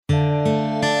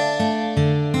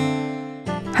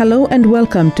Hello and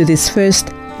welcome to this first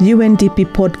UNDP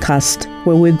podcast,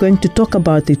 where we're going to talk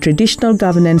about the Traditional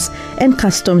Governance and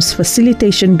Customs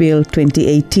Facilitation Bill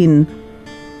 2018.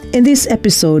 In this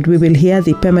episode, we will hear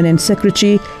the Permanent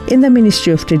Secretary in the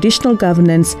Ministry of Traditional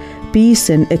Governance, Peace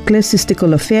and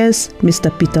Ecclesiastical Affairs,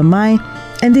 Mr. Peter Mai,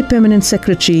 and the Permanent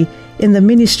Secretary in the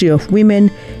Ministry of Women,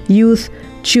 Youth,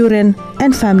 Children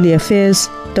and Family Affairs,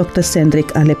 Dr. Cedric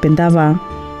Alependava.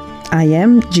 I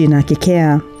am Gina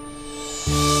Kekea.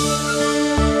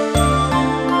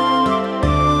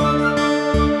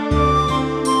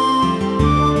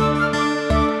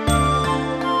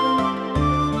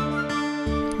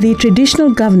 The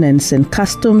Traditional Governance and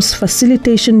Customs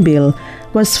Facilitation Bill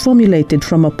was formulated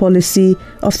from a policy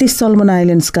of the Solomon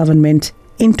Islands government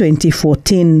in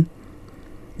 2014.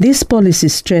 This policy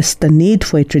stressed the need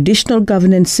for a traditional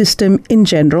governance system in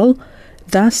general,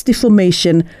 thus the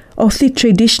formation of the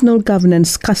Traditional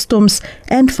Governance, Customs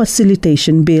and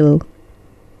Facilitation Bill.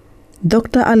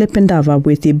 Dr. Alependava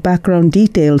with the background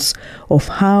details of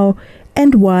how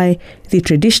and why the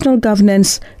Traditional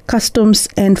Governance, Customs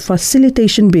and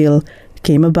Facilitation Bill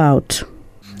came about.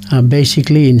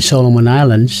 Basically, in Solomon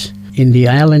Islands, in the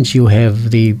islands you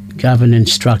have the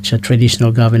governance structure,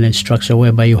 traditional governance structure,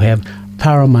 whereby you have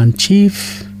paramount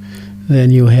chief,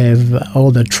 then you have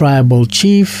all the tribal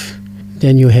chief,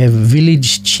 then you have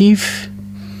village chief,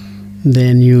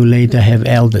 then you later have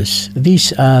elders.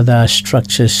 These are the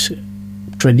structures,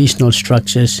 traditional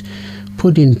structures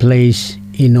put in place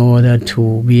in order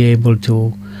to be able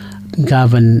to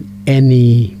govern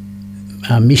any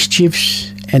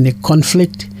mischiefs, any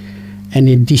conflict,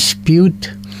 any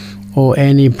dispute, or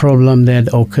any problem that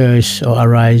occurs or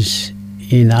arises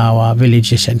in our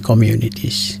villages and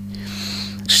communities.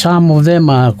 Some of them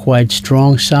are quite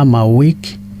strong, some are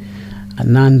weak.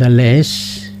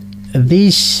 Nonetheless,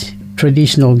 this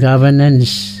traditional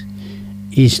governance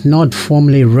is not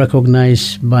formally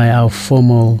recognized by our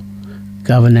formal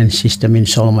governance system in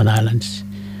Solomon Islands.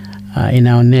 In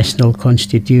our national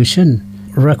constitution,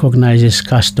 recognizes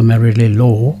customarily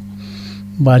law,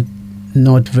 but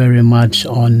not very much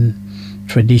on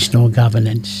traditional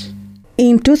governance.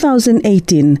 In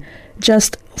 2018,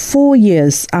 just 4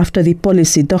 years after the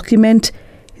policy document,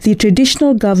 the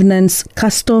Traditional Governance,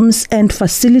 Customs and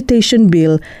Facilitation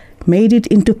Bill made it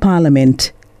into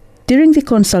Parliament. During the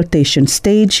consultation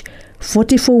stage,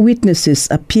 44 witnesses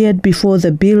appeared before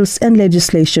the Bills and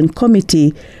Legislation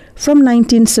Committee from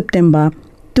 19 September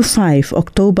to 5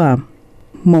 October.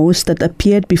 Most that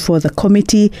appeared before the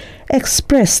committee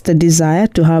expressed the desire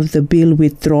to have the bill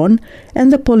withdrawn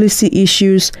and the policy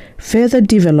issues further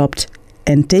developed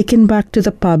and taken back to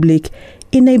the public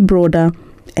in a broader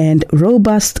and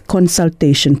robust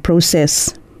consultation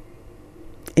process.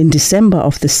 In December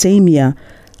of the same year,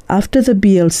 after the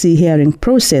BLC hearing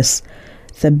process,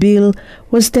 the bill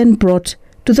was then brought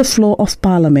to the floor of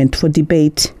Parliament for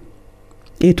debate.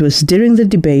 It was during the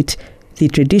debate the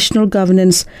Traditional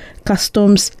Governance,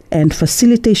 Customs and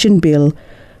Facilitation Bill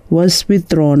was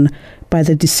withdrawn by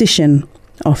the decision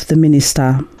of the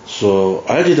Minister. So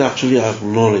I did actually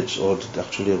acknowledge or did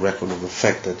actually reckon on the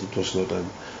fact that it was not an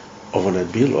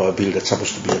overnight bill or a bill that's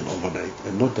supposed to be an overnight,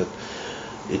 and not that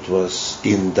it was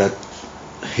in that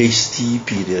hasty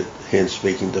period, hence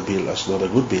making the bill as not a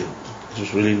good bill. It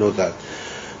was really not that,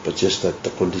 but just that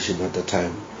the condition at the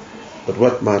time. But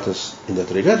what matters in that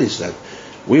regard is that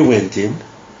we went in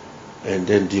and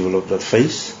then developed that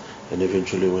phase, and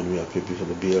eventually when we appeared before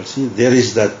the BLC, there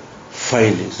is that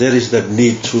findings, there is that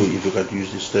need to, if you can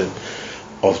use this term,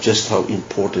 of just how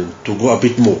important to go a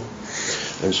bit more.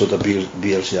 And so the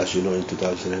BLC, as you know, in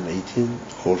 2018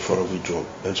 called for a withdrawal.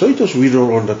 And so it was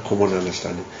withdrawn on that common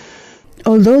understanding.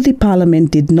 Although the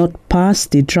Parliament did not pass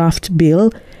the draft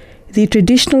bill, the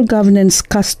Traditional Governance,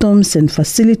 Customs and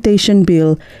Facilitation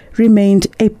Bill remained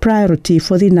a priority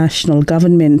for the national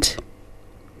government.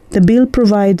 The bill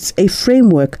provides a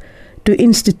framework to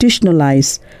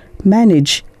institutionalize,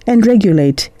 manage and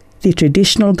regulate the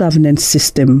traditional governance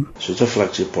system. So it's a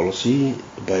flagship policy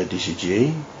by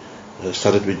DCGA,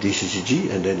 started with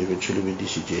DCCG and then eventually with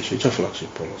DCGA. So it's a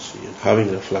flagship policy. And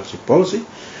having a flagship policy,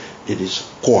 it is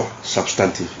core,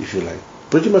 substantive, if you like.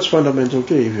 Pretty much fundamental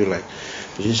too, if you like.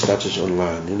 It touches on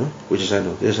land, which is, I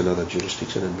know, there's another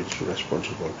jurisdiction in which we're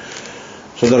responsible.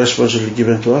 So the responsibility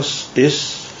given to us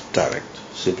is direct.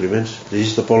 Simply means this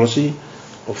is the policy,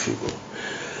 off you go.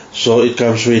 So it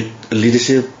comes with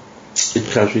leadership,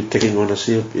 it comes with taking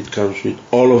ownership, it comes with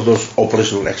all of those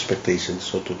operational expectations,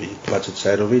 so to be, budget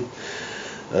side of it,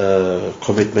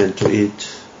 commitment to it,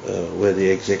 where the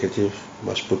executive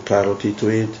must put priority to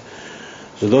it.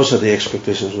 So those are the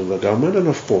expectations of the government, and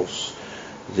of course,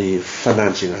 the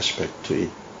financing aspect to it,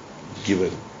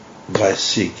 given by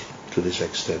SIG to this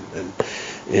extent. And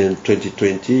in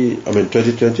 2020,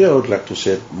 I would like to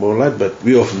shed more light, but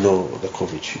we all know the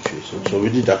COVID situation. So we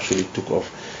did actually took off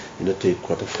in the third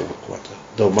quarter, fourth quarter.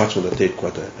 Though much on the third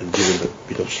quarter, and given the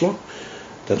bit of slump,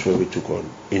 that's where we took on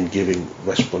in giving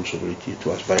responsibility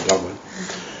to us by government.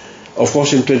 Of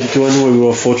course, in 2021, we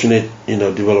were fortunate in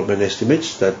our development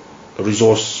estimates that a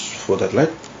resource for that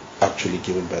light actually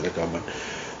given by the government.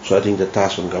 So I think the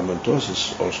task on government to us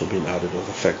is also being added of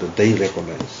the fact that they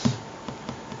recognize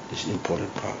this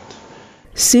important part.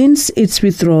 Since its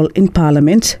withdrawal in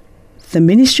Parliament, the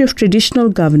Ministry of Traditional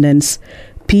Governance,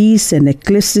 Peace and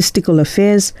Ecclesiastical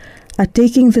Affairs are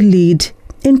taking the lead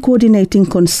in coordinating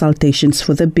consultations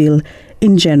for the bill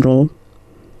in general.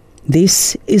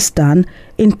 This is done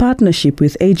in partnership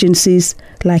with agencies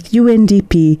like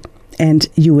UNDP and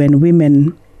UN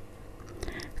Women.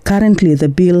 Currently, the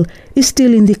bill is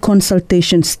still in the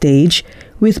consultation stage,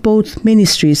 with both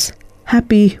ministries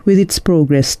happy with its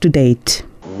progress to date.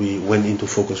 We went into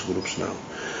focus groups now.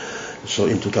 So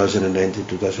in 2019,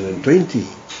 2020,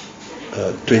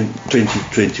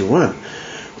 2021,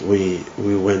 we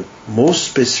went more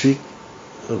specific,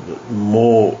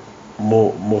 more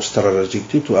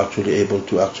strategic to actually able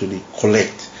to actually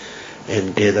collect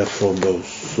and gather from those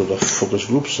sort of focus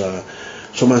groups.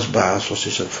 So much bar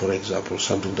association, for example,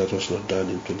 something that was not done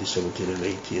in 2017 and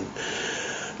 18.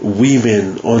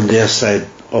 Women on their side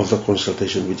of the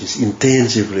consultation, which is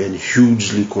intensively and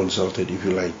hugely consulted, if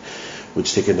you like, which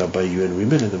is taken up by UN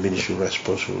Women and the Ministry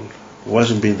responsible.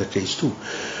 Wasn't being the case too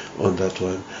on that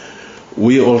one.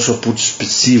 We also put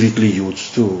specifically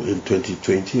youths too in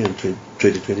 2020 and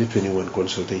 2020-21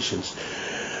 consultations.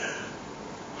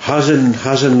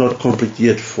 Hasn't not complete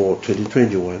yet for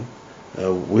 2021.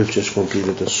 We've just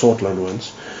completed the Shortland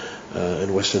ones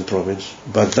in Western Province,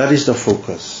 but that is the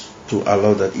focus, to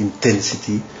allow that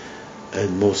intensity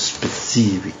and more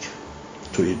specific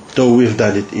to it. Though we've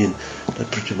done it in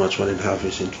pretty much 1.5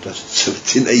 years in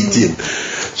 2017-18.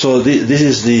 So this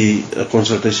is the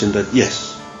consultation that,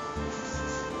 yes,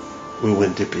 we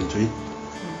went deep into it,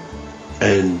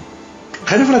 and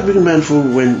kind of like being mindful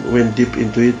when deep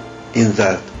into it, in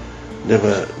that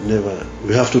never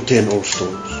we have to turn all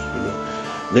stones,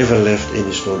 never left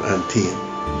any stone unturned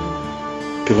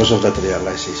because of that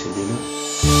realization,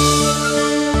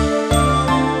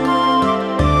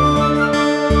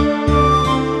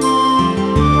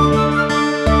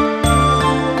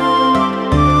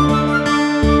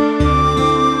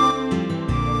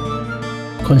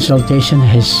 Consultation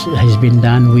has been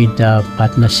done with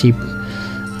partnership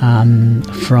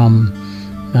from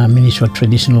Ministry of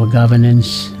Traditional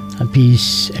Governance,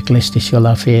 Peace, Ecclesiastical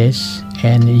Affairs,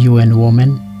 and UN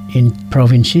Women in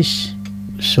provinces.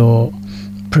 So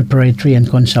preparatory and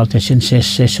consultation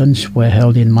sessions were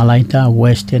held in Malaita,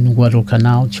 Western,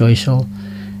 Guadalcanal, Choiseul,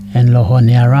 and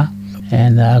Lohoniara.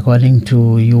 And according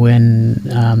to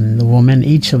UN Women,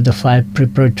 each of the 5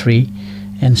 preparatory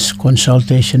and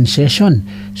consultation session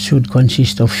should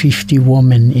consist of 50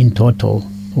 women in total,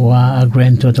 or a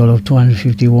grand total of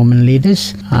 250 women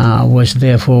leaders was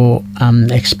therefore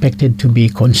expected to be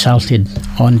consulted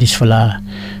on this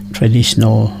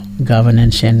traditional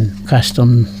governance and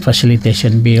custom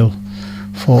facilitation bill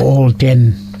for all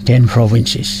 10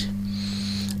 provinces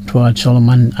throughout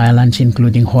Solomon Islands,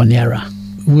 including Honiara.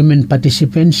 Women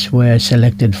participants were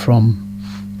selected from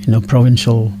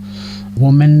provincial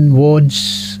women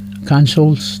wards,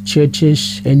 councils,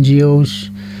 churches, NGOs,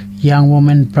 young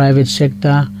women, private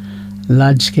sector,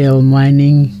 large-scale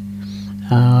mining,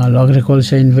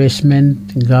 agriculture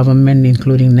investment, government,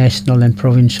 including national and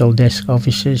provincial desk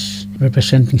officers,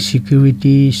 representing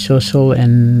security, social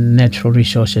and natural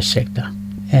resources sector.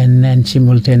 And then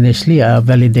simultaneously, a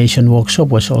validation workshop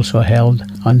was also held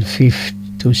on 5th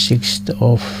to 6th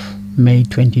of May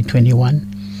 2021.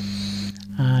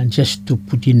 Just to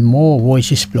put in more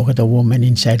voices for the women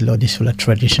inside this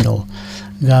traditional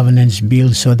governance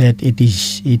bill, so that it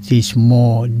is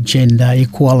more gender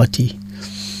equality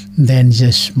than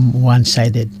just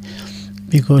one-sided.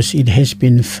 Because it has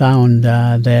been found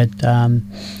that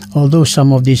although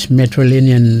some of these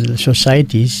matrilineal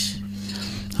societies,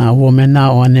 women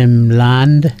now own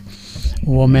land,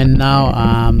 women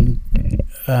now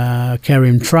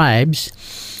carrying tribes,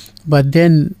 but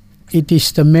then it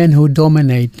is the men who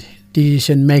dominate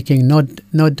decision making, not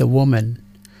the woman.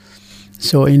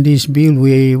 So in this bill,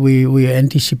 we are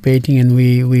anticipating and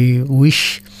we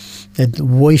wish that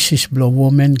voices of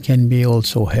women can be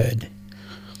also heard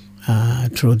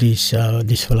through this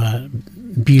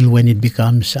bill when it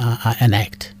becomes an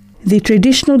act. The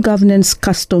Traditional Governance,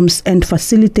 Customs and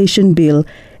Facilitation Bill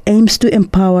aims to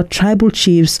empower tribal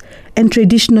chiefs and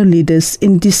traditional leaders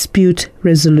in dispute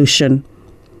resolution.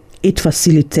 It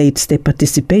facilitates their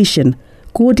participation,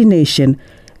 coordination,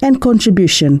 and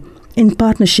contribution in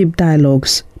partnership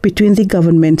dialogues between the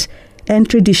government and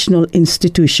traditional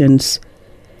institutions.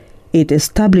 It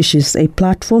establishes a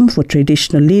platform for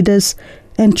traditional leaders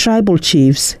and tribal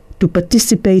chiefs to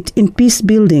participate in peace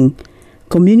building,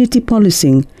 community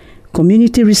policing,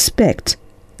 community respect,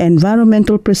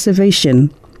 environmental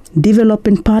preservation,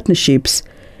 development partnerships,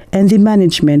 and the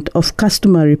management of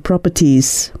customary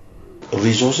properties.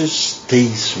 Resources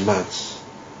stays much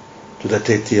to the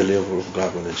third-tier level of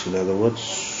governance. In other words,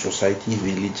 society,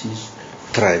 villages,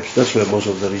 tribes. That's where most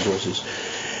of the resources.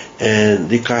 And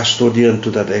the custodian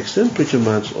to that extent pretty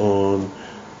much on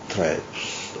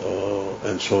tribes.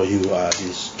 And so here are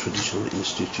these traditional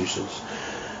institutions.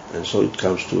 And so it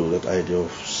comes to that idea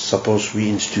of suppose we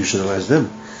institutionalize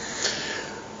them.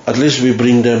 At least we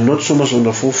bring them not so much on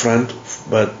the forefront,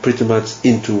 but pretty much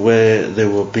into where they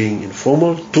were being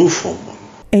informal to formal.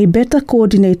 A better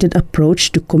coordinated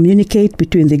approach to communicate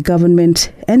between the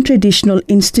government and traditional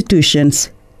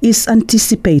institutions is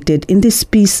anticipated in this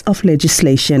piece of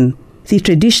legislation. The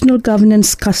Traditional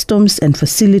Governance Customs and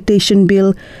Facilitation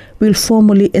Bill will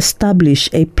formally establish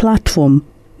a platform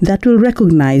that will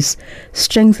recognize,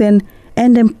 strengthen,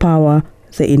 and empower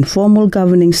the informal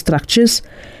governing structures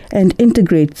and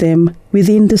integrate them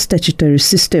within the statutory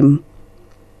system.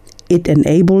 It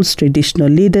enables traditional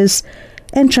leaders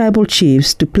and tribal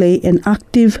chiefs to play an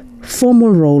active,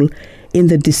 formal role in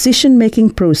the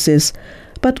decision-making process,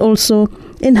 but also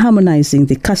in harmonizing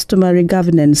the customary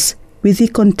governance with the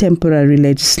contemporary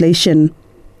legislation.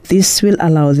 This will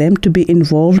allow them to be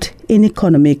involved in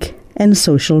economic and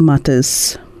social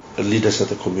matters. Leaders of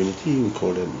the community, we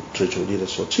call them traditional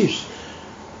leaders or chiefs,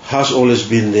 has always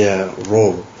been their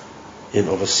role in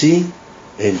overseeing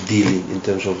and dealing in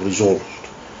terms of resolved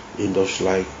in those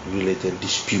like related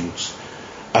disputes.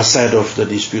 Aside of the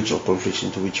disputes or conflicts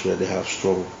into which where they have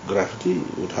strong gravity,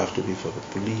 it would have to be for the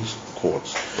police,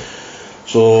 courts.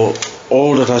 So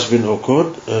all that has been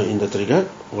occurred in that regard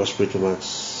was pretty much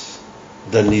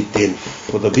the need then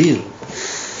for the bill.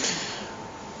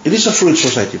 It is a fluid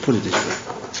society, put it this way.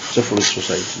 It's a fluid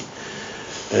society.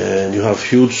 And you have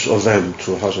huge of them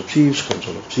through House of Chiefs,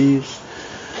 Council of Chiefs.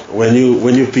 When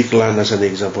you pick land as an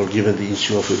example, given the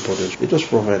issue of importance, it was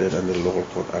provided under the Local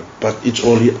Court Act, but it's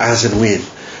only as and when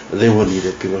they were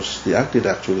needed, because the Act did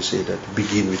actually say that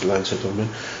begin with land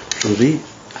settlement through the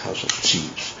House of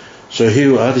Chiefs. So here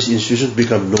you are, these institutions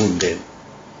become known then.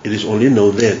 It is only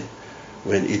known then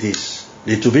when it is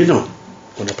need to be known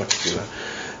on a particular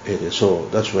area. So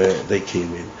that's where they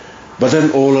came in. But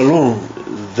then all along,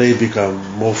 they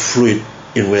become more fluid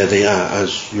in where they are,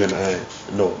 as you and I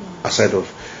know, aside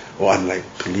of, or unlike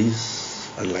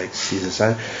police, unlike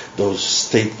CSI, those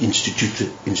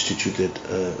state-instituted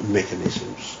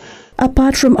mechanisms.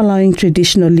 Apart from allowing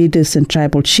traditional leaders and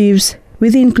tribal chiefs,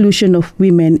 with the inclusion of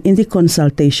women in the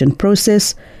consultation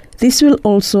process, this will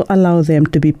also allow them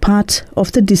to be part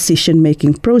of the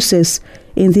decision-making process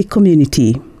in the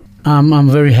community. I'm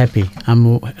very happy.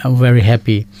 I'm very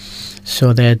happy,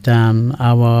 so that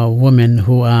our women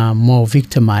who are more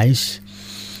victimized,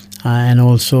 and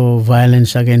also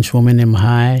violence against women is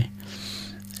high,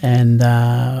 and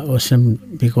also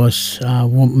because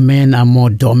men are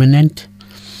more dominant,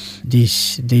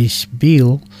 this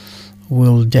bill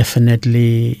will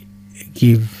definitely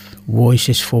give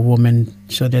voices for women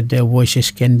so that their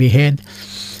voices can be heard.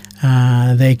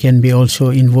 They can be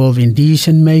also involved in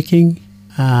decision making,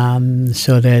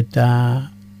 so that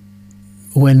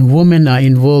when women are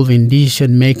involved in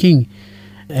decision making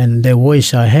and their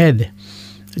voice are heard,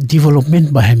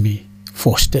 development by me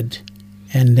fostered,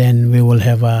 and then we will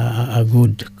have a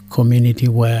good community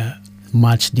where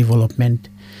much development,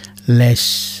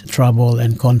 less trouble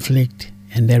and conflict,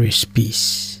 and there is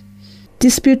peace.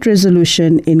 Dispute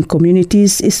resolution in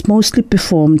communities is mostly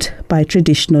performed by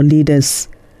traditional leaders.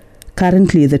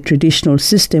 Currently, the traditional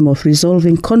system of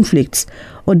resolving conflicts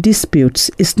or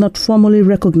disputes is not formally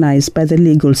recognized by the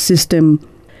legal system.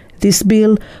 This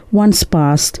bill, once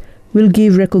passed, will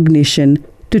give recognition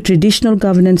to traditional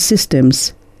governance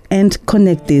systems and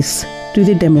connect this to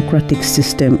the democratic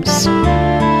systems.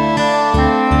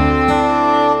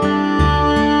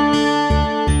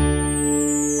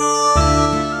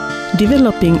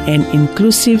 Developing an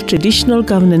inclusive traditional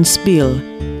governance bill,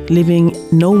 leaving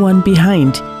no one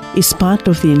behind, is part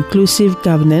of the Inclusive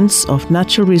Governance of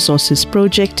Natural Resources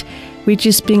project, which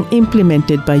is being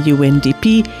implemented by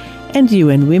UNDP and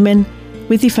UN Women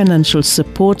with the financial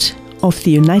support of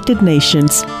the United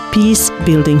Nations Peace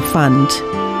Building Fund.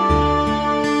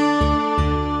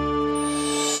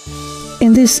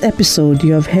 In this episode,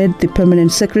 you have heard the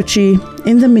Permanent Secretary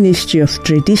in the Ministry of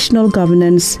Traditional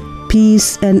Governance,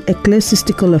 Peace and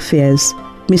Ecclesiastical Affairs,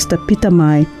 Mr. Peter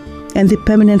Mai, and the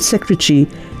Permanent Secretary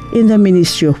in the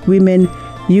Ministry of Women,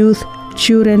 Youth,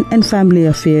 Children and Family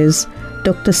Affairs,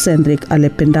 Dr. Cedric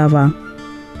Alependava.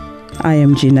 I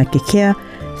am Gina Kekea.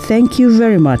 Thank you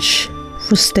very much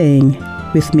for staying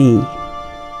with me.